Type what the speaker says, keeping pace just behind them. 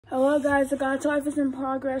Hello guys, the Gacha life is in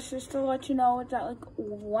progress. Just to let you know, it's at like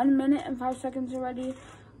 1 minute and 5 seconds already.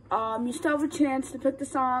 You still have a chance to pick the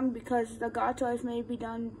song because the Gacha life may be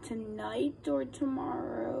done tonight or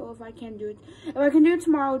tomorrow if I can do it. If I can do it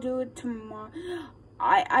tomorrow, I'll do it tomorrow.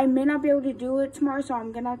 I may not be able to do it tomorrow, so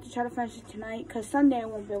I'm gonna have to try to finish it tonight because Sunday I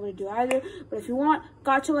won't be able to do either. But if you want,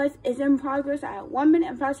 Gacha life is in progress at 1 minute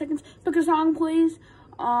and 5 seconds. Pick a song, please.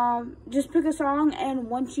 Just pick a song, and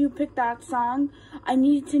once you pick that song, I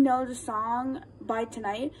need to know the song by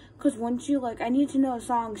tonight, because I need to know the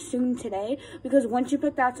song soon today, because once you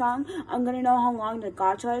pick that song, I'm gonna know how long the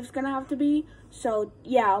Gacha life is gonna have to be. So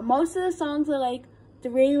yeah, most of the songs are like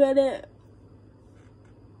 3 minute.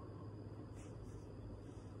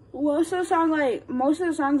 Most of the songs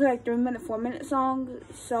are like 3 minute, 4 minute songs.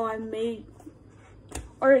 So I made.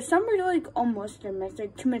 Or some are like almost 3 minutes,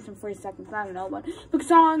 like 2 minutes and 40 seconds. I don't know, but pick a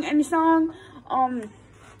song, any song.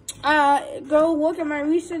 Go look at my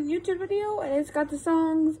recent YouTube video, and it's got the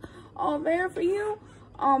songs all there for you.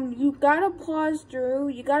 You gotta pause through.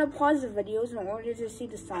 You gotta pause the videos in order to see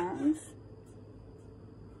the songs.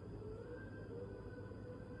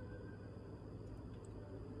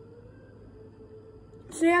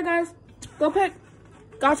 So yeah, guys, go pick.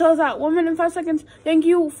 Gacha is at 1 minute and 5 seconds. Thank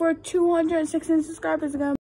you for 216 subscribers again.